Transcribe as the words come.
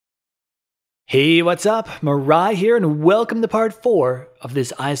Hey, what's up? Mirai here, and welcome to part 4 of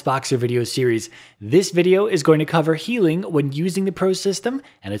this ISBoxer video series. This video is going to cover healing when using the Pro System,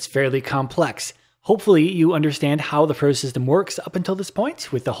 and it's fairly complex. Hopefully you understand how the Pro System works up until this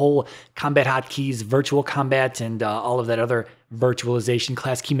point, with the whole combat hotkeys, virtual combat, and all of that other virtualization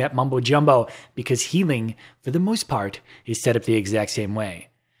class key map mumbo jumbo, because healing, for the most part, is set up the exact same way.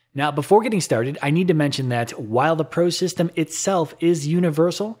 Now, before getting started, I need to mention that while the Pro System itself is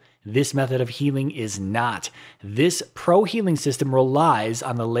universal, this method of healing is not. This Pro healing system relies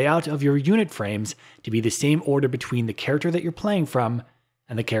on the layout of your unit frames to be the same order between the character that you're playing from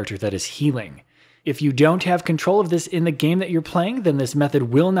and the character that is healing. If you don't have control of this in the game that you're playing, then this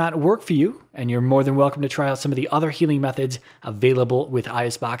method will not work for you, and you're more than welcome to try out some of the other healing methods available with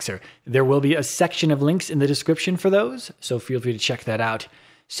ISBoxer. There will be a section of links in the description for those, so feel free to check that out.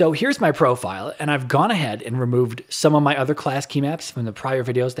 So here's my profile, and I've gone ahead and removed some of my other class key maps from the prior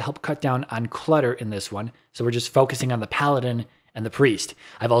videos to help cut down on clutter in this one. So we're just focusing on the Paladin and the Priest.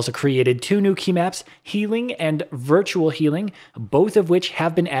 I've also created 2 new key maps, Healing and Virtual Healing, both of which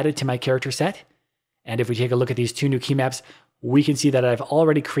have been added to my character set. And if we take a look at these 2 new key maps, we can see that I've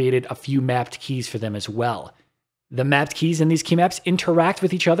already created a few mapped keys for them as well. The mapped keys in these key maps interact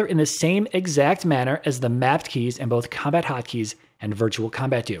with each other in the same exact manner as the mapped keys in both combat hotkeys and virtual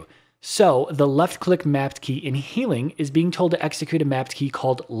combat do. So the left-click mapped key in healing is being told to execute a mapped key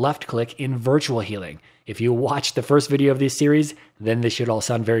called left-click in virtual healing. If you watched the first video of this series, then this should all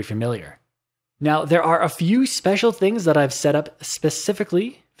sound very familiar. Now, there are a few special things that I've set up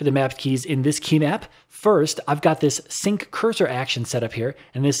specifically for the mapped keys in this key map. First, I've got this sync cursor action set up here,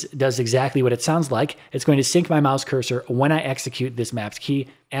 and this does exactly what it sounds like. It's going to sync my mouse cursor when I execute this mapped key,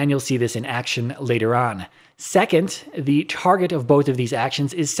 and you'll see this in action later on. Second, the target of both of these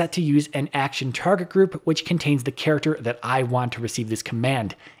actions is set to use an action target group, which contains the character that I want to receive this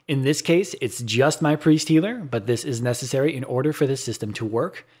command. In this case, it's just my priest healer, but this is necessary in order for this system to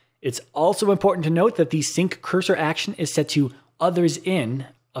work. It's also important to note that the sync cursor action is set to others in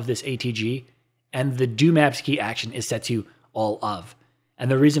of this ATG, and the do mapped key action is set to all of. And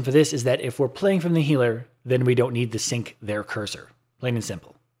the reason for this is that if we're playing from the healer, then we don't need to sync their cursor. Plain and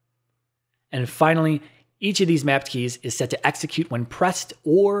simple. And finally, each of these mapped keys is set to execute when pressed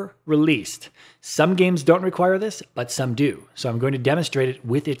or released. Some games don't require this, but some do. So I'm going to demonstrate it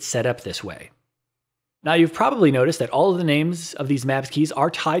with it set up this way. Now, you've probably noticed that all of the names of these mapped keys are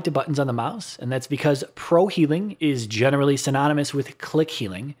tied to buttons on the mouse, and that's because Pro Healing is generally synonymous with click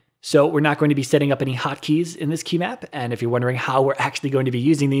healing. So we're not going to be setting up any hotkeys in this key map, and if you're wondering how we're actually going to be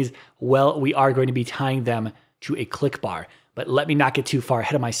using these, well, we are going to be tying them to a click bar. But let me not get too far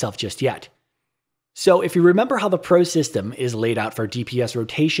ahead of myself just yet. So if you remember how the Pro System is laid out for DPS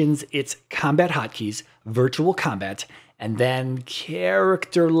rotations, it's combat hotkeys, virtual combat, and then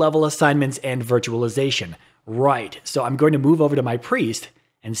character level assignments and virtualization. Right, so I'm going to move over to my priest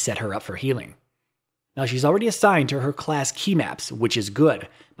and set her up for healing. Now, she's already assigned to her class key maps, which is good,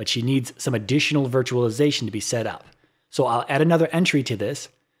 but she needs some additional virtualization to be set up. So I'll add another entry to this.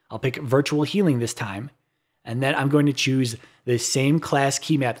 I'll pick virtual healing this time, and then I'm going to choose the same class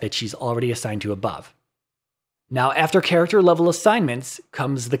key map that she's already assigned to above. Now, after character level assignments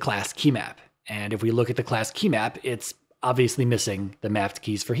comes the class key map. And if we look at the class key map, it's obviously missing the mapped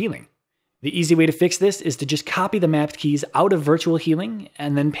keys for healing. The easy way to fix this is to just copy the mapped keys out of virtual healing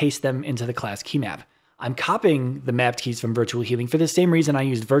and then paste them into the class key map. I'm copying the mapped keys from virtual healing for the same reason I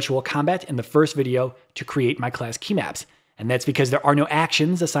used virtual combat in the first video to create my class key maps. And that's because there are no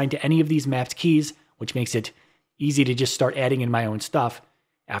actions assigned to any of these mapped keys, which makes it easy to just start adding in my own stuff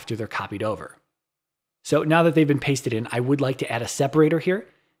after they're copied over. So now that they've been pasted in, I would like to add a separator here.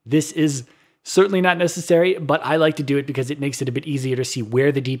 This is certainly not necessary, but I like to do it because it makes it a bit easier to see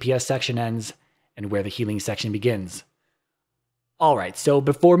where the DPS section ends and where the healing section begins. All right, so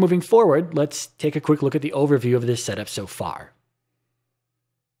before moving forward, let's take a quick look at the overview of this setup so far.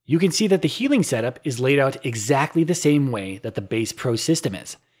 You can see that the healing setup is laid out exactly the same way that the base Pro System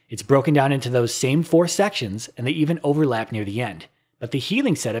is. It's broken down into those same 4 sections, and they even overlap near the end. But the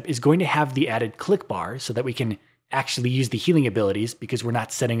healing setup is going to have the added click bar so that we can actually use the healing abilities because we're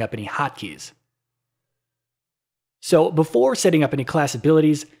not setting up any hotkeys. So before setting up any class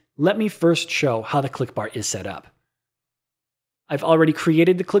abilities, let me first show how the click bar is set up. I've already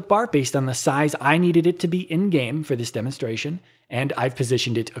created the click bar based on the size I needed it to be in-game for this demonstration, and I've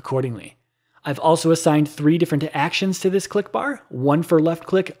positioned it accordingly. I've also assigned 3 different actions to this click bar, 1 for left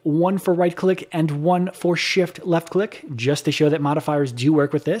click, 1 for right click, and 1 for shift left click, just to show that modifiers do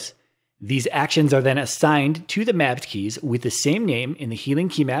work with this. These actions are then assigned to the mapped keys with the same name in the healing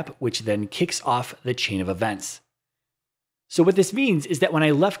key map, which then kicks off the chain of events. So what this means is that when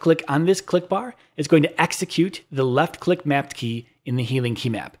I left click on this click bar, it's going to execute the left click mapped key in the healing key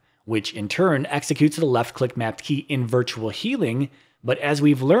map, which in turn executes the left click mapped key in virtual healing. But as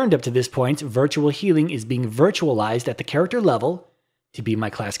we've learned up to this point, virtual healing is being virtualized at the character level to be my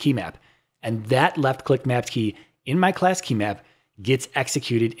class key map. And that left click mapped key in my class key map gets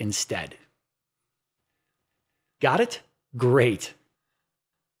executed instead. Got it? Great.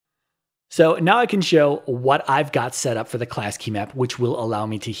 So now I can show what I've got set up for the class key map, which will allow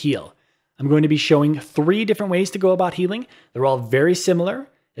me to heal. I'm going to be showing 3 different ways to go about healing. They're all very similar,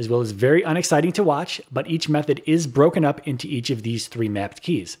 as well as very unexciting to watch, but each method is broken up into each of these 3 mapped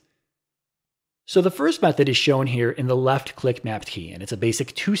keys. So the first method is shown here in the left click mapped key, and it's a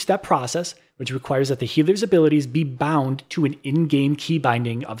basic 2-step process, which requires that the healer's abilities be bound to an in-game key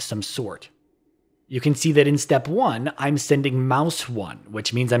binding of some sort. You can see that in step 1, I'm sending mouse 1,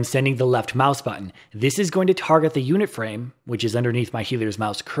 which means I'm sending the left mouse button. This is going to target the unit frame, which is underneath my healer's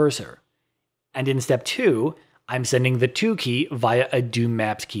mouse cursor. And in step 2, I'm sending the 2 key via a do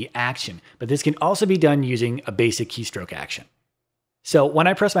mapped key action, but this can also be done using a basic keystroke action. So when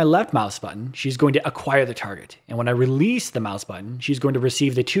I press my left mouse button, she's going to acquire the target. And when I release the mouse button, she's going to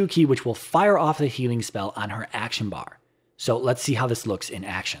receive the 2 key, which will fire off the healing spell on her action bar. So let's see how this looks in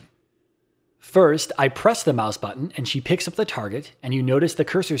action. First, I press the mouse button and she picks up the target, and you notice the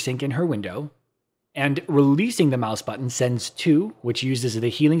cursor sync in her window. And releasing the mouse button sends 2, which uses the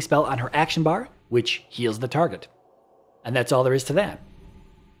healing spell on her action bar, which heals the target. And that's all there is to that.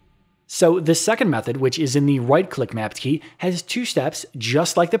 So the second method, which is in the right click mapped key, has 2 steps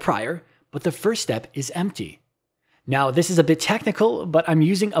just like the prior, but the first step is empty. Now this is a bit technical, but I'm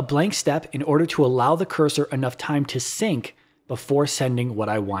using a blank step in order to allow the cursor enough time to sync before sending what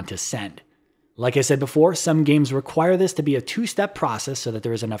I want to send. Like I said before, some games require this to be a 2-step process so that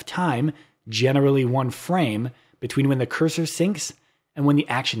there is enough time, generally 1 frame, between when the cursor syncs and when the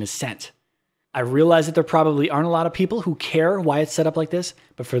action is sent. I realize that there probably aren't a lot of people who care why it's set up like this,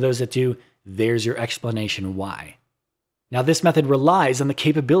 but for those that do, there's your explanation why. Now this method relies on the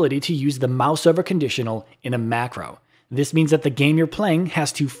capability to use the Mouseover conditional in a macro. This means that the game you're playing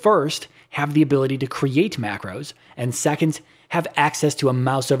has to first have the ability to create macros, and second, have access to a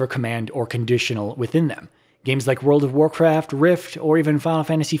Mouseover command or conditional within them. Games like World of Warcraft, Rift, or even Final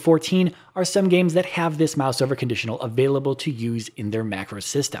Fantasy XIV are some games that have this Mouseover conditional available to use in their macro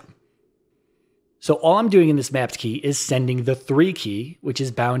system. So all I'm doing in this mapped key is sending the 3 key, which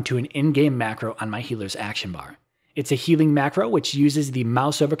is bound to an in-game macro on my healer's action bar. It's a healing macro which uses the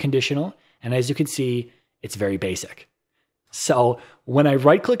Mouseover conditional, and as you can see, it's very basic. So when I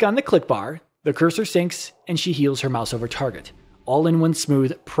right-click on the click bar, the cursor syncs and she heals her Mouseover target, all in one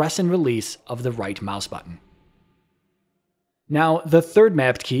smooth press and release of the right mouse button. Now, the third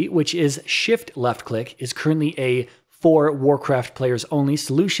mapped key, which is shift left click, is currently a for Warcraft players only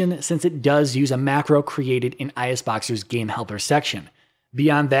solution since it does use a macro created in ISBoxer's Game Helper section.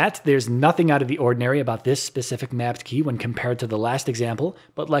 Beyond that, there's nothing out of the ordinary about this specific mapped key when compared to the last example,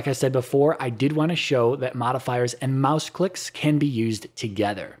 but like I said before, I did want to show that modifiers and mouse clicks can be used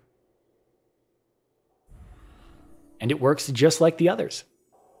together. And it works just like the others.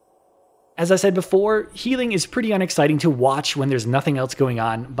 As I said before, healing is pretty unexciting to watch when there's nothing else going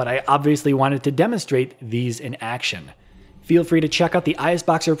on, but I obviously wanted to demonstrate these in action. Feel free to check out the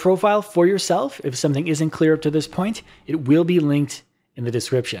ISBoxer profile for yourself if something isn't clear up to this point. It will be linked in the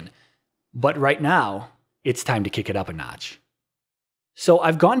description. But right now, it's time to kick it up a notch. So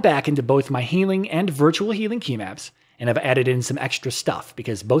I've gone back into both my healing and virtual healing key maps, and I've added in some extra stuff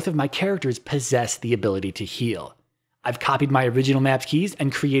because both of my characters possess the ability to heal. I've copied my original mapped keys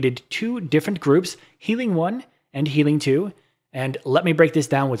and created 2 different groups, Healing 1 and Healing 2, and let me break this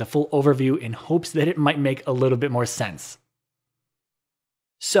down with a full overview in hopes that it might make a little bit more sense.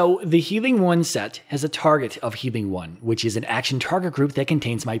 So the Healing 1 set has a target of Healing 1, which is an action target group that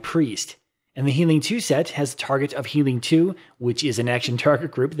contains my Priest. And the Healing 2 set has a target of Healing 2, which is an action target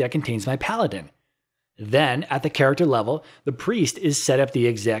group that contains my Paladin. Then, at the character level, the Priest is set up the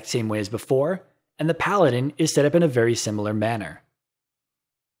exact same way as before, and the Paladin is set up in a very similar manner.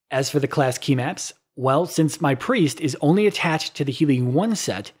 As for the class key maps, well, since my Priest is only attached to the Healing 1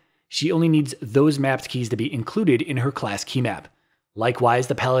 set, she only needs those mapped keys to be included in her class key map. Likewise,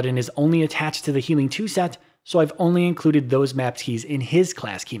 the Paladin is only attached to the Healing 2 set, so I've only included those mapped keys in his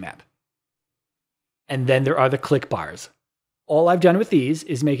class key map. And then there are the click bars. All I've done with these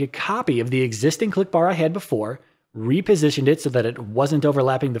is make a copy of the existing click bar I had before, repositioned it so that it wasn't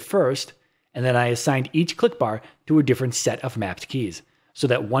overlapping the first, and then I assigned each click bar to a different set of mapped keys, so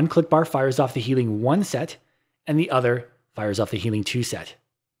that one click bar fires off the Healing 1 set, and the other fires off the Healing 2 set.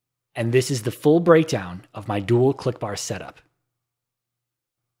 And this is the full breakdown of my dual click bar setup.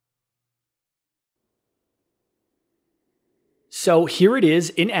 So here it is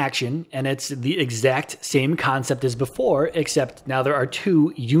in action, and it's the exact same concept as before, except now there are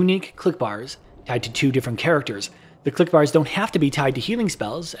two unique click bars tied to two different characters. The click bars don't have to be tied to healing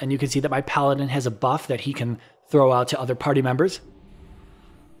spells, and you can see that my paladin has a buff that he can throw out to other party members.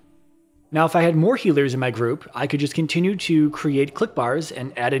 Now, if I had more healers in my group, I could just continue to create click bars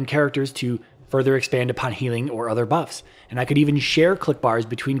and add in characters to further expand upon healing or other buffs. And I could even share click bars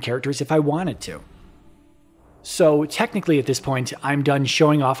between characters if I wanted to. So technically at this point, I'm done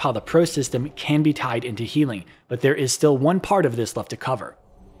showing off how the pro system can be tied into healing, but there is still one part of this left to cover.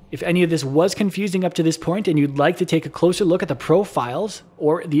 If any of this was confusing up to this point and you'd like to take a closer look at the profiles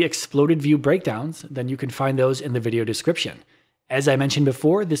or the exploded view breakdowns, then you can find those in the video description. As I mentioned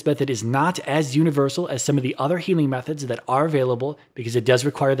before, this method is not as universal as some of the other healing methods that are available because it does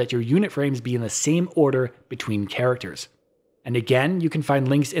require that your unit frames be in the same order between characters. And again, you can find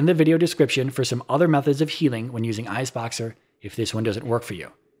links in the video description for some other methods of healing when using ISBoxer if this one doesn't work for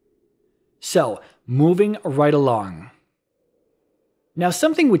you. So, moving right along. Now,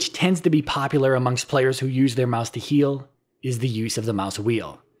 something which tends to be popular amongst players who use their mouse to heal is the use of the mouse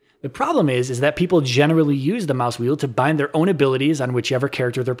wheel. The problem is that people generally use the mouse wheel to bind their own abilities on whichever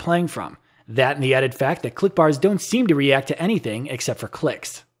character they're playing from. That and the added fact that click bars don't seem to react to anything except for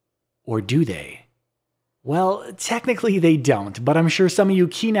clicks. Or do they? Well, technically they don't, but I'm sure some of you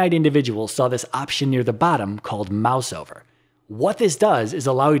keen-eyed individuals saw this option near the bottom called Mouseover. What this does is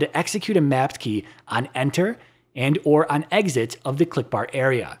allow you to execute a mapped key on enter and or on exit of the click bar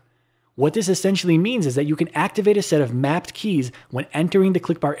area. What this essentially means is that you can activate a set of mapped keys when entering the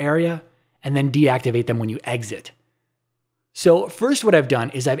click bar area and then deactivate them when you exit. So first what I've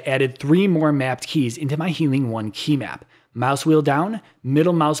done is I've added 3 more mapped keys into my Healing 1 key map: mouse wheel down,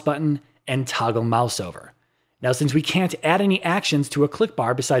 middle mouse button, and toggle mouse over. Now since we can't add any actions to a click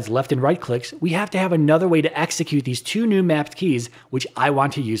bar besides left and right clicks, we have to have another way to execute these 2 new mapped keys which I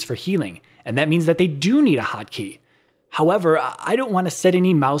want to use for healing, and that means that they do need a hotkey. However, I don't want to set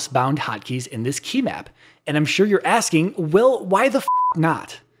any mouse-bound hotkeys in this key map. And I'm sure you're asking, well, why the f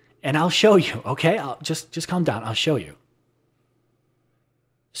not? And I'll show you, okay? Just calm down, I'll show you.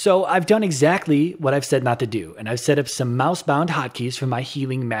 So I've done exactly what I've said not to do, and I've set up some mouse-bound hotkeys for my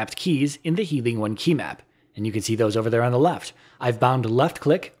healing mapped keys in the Healing 1 key map. And you can see those over there on the left. I've bound left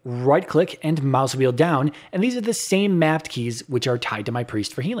click, right click, and mouse wheel down, and these are the same mapped keys which are tied to my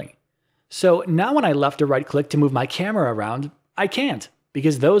priest for healing. So now when I left or right click to move my camera around, I can't,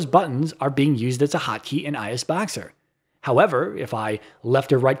 because those buttons are being used as a hotkey in ISBoxer. However, if I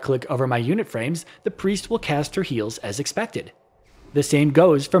left or right click over my unit frames, the priest will cast her heals as expected. The same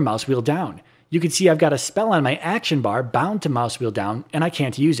goes for mouse wheel down. You can see I've got a spell on my action bar bound to mouse wheel down, and I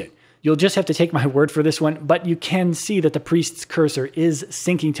can't use it. You'll just have to take my word for this one, but you can see that the priest's cursor is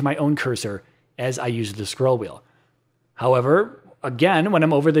syncing to my own cursor as I use the scroll wheel. However, again, when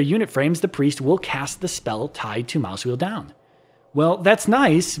I'm over the unit frames, the priest will cast the spell tied to mouse wheel down. Well, that's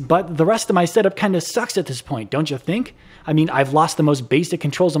nice, but the rest of my setup kind of sucks at this point, don't you think? I mean, I've lost the most basic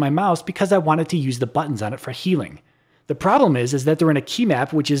controls on my mouse because I wanted to use the buttons on it for healing. The problem is that they're in a key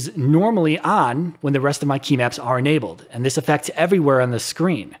map which is normally on when the rest of my key maps are enabled, and this affects everywhere on the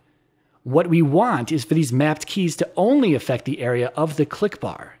screen. What we want is for these mapped keys to only affect the area of the click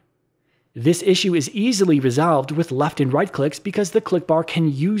bar. This issue is easily resolved with left and right clicks because the click bar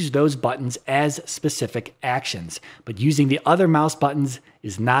can use those buttons as specific actions, but using the other mouse buttons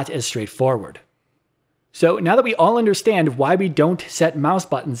is not as straightforward. So now that we all understand why we don't set mouse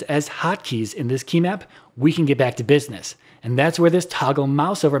buttons as hotkeys in this key map, we can get back to business. And that's where this toggle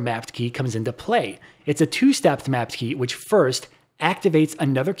mouse over mapped key comes into play. It's a 2-step mapped key which first activates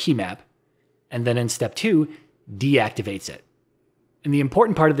another key map, and then in step 2, deactivates it. And the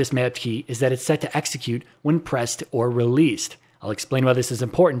important part of this mapped key is that it's set to execute when pressed or released. I'll explain why this is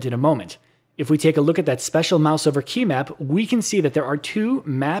important in a moment. If we take a look at that special mouse over key map, we can see that there are 2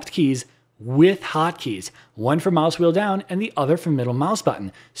 mapped keys with hotkeys, one for mouse wheel down and the other for middle mouse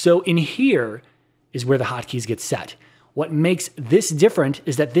button. So in here is where the hotkeys get set. What makes this different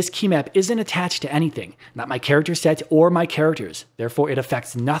is that this key map isn't attached to anything, not my character set or my characters. Therefore, it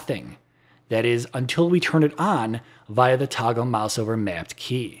affects nothing. That is, until we turn it on via the toggle mouse over mapped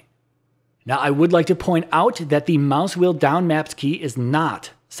key. Now, I would like to point out that the mouse wheel down mapped key is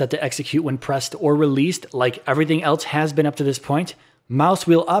not set to execute when pressed or released like everything else has been up to this point. Mouse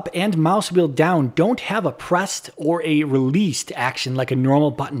wheel up and mouse wheel down don't have a pressed or a released action like a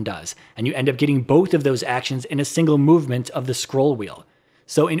normal button does, and you end up getting both of those actions in a single movement of the scroll wheel.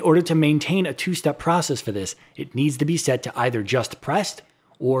 So in order to maintain a 2-step process for this, it needs to be set to either just pressed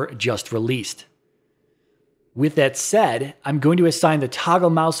or just released. With that said, I'm going to assign the toggle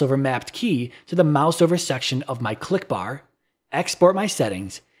mouseover mapped key to the mouseover section of my click bar, export my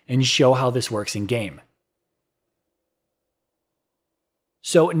settings, and show how this works in game.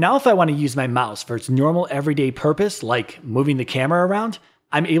 So now if I want to use my mouse for its normal everyday purpose, like moving the camera around,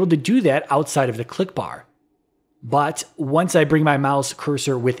 I'm able to do that outside of the click bar. But once I bring my mouse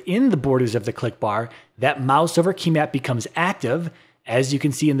cursor within the borders of the click bar, that mouseover key map becomes active, as you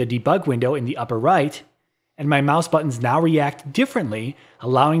can see in the debug window in the upper right, and my mouse buttons now react differently,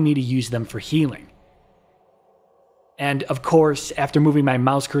 allowing me to use them for healing. And of course, after moving my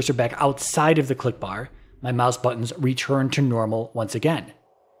mouse cursor back outside of the click bar, my mouse buttons return to normal once again.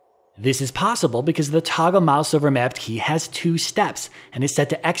 This is possible because the toggle mouseover mapped key has 2 steps and is set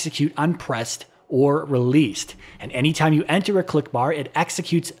to execute on pressed or released. And anytime you enter a click bar, it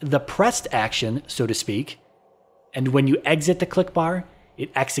executes the pressed action, so to speak. And when you exit the click bar,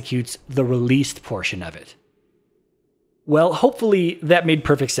 it executes the released portion of it. Well, hopefully that made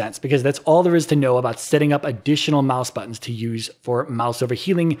perfect sense, because that's all there is to know about setting up additional mouse buttons to use for Mouseover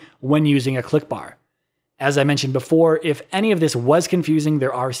Healing when using a click bar. As I mentioned before, if any of this was confusing,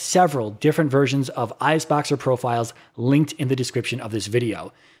 there are several different versions of ISBoxer profiles linked in the description of this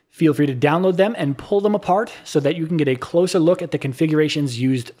video. Feel free to download them and pull them apart so that you can get a closer look at the configurations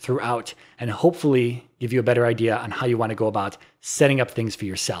used throughout, and hopefully give you a better idea on how you want to go about setting up things for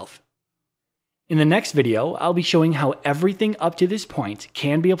yourself. In the next video, I'll be showing how everything up to this point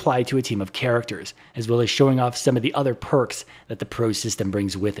can be applied to a team of characters, as well as showing off some of the other perks that the Pro system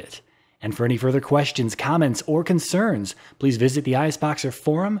brings with it. And for any further questions, comments, or concerns, please visit the ISBoxer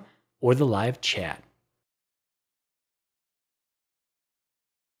forum or the live chat.